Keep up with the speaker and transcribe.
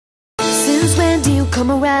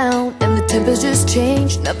come around and the temper's just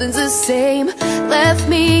changed. Nothing's the same. Left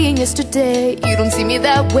me in yesterday. You don't see me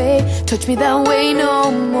that way, touch me that way no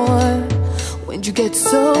more. When'd you get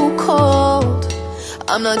so cold?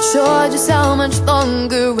 I'm not sure just how much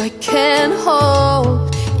longer I can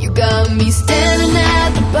hold. You got me standing at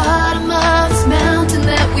the bottom of this mountain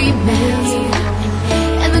that we made,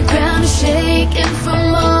 and the ground is shaking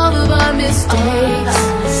from all of our mistakes.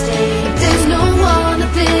 There's no one,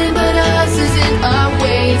 nothing but us is in our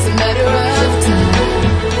way. It's a matter of time.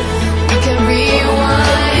 We can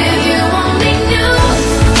rewind. If you only knew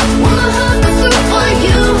what my heart goes through for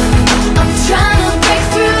you. I'm trying to break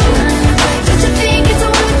through. Don't you think it's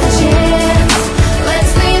worth a chance?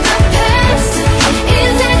 Let's leave the past.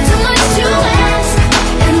 Is it too much to ask?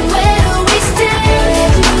 And where do we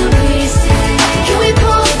stand? Can we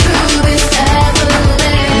pull through this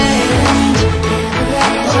avalanche?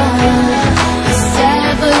 This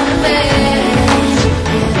avalanche.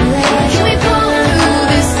 Can we pull through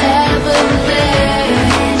this avalanche?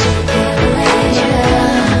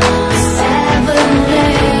 This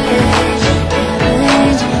avalanche.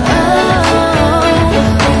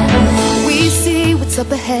 Oh. We see what's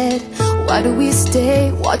up ahead. Why do we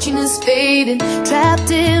stay watching us fading,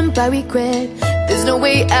 trapped in by regret? There's no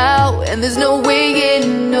way out and there's no way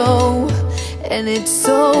in, no. And it's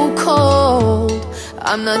so cold.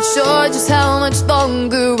 I'm not sure just how much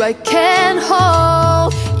longer I can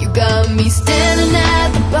hold. You got me standing at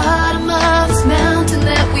the bottom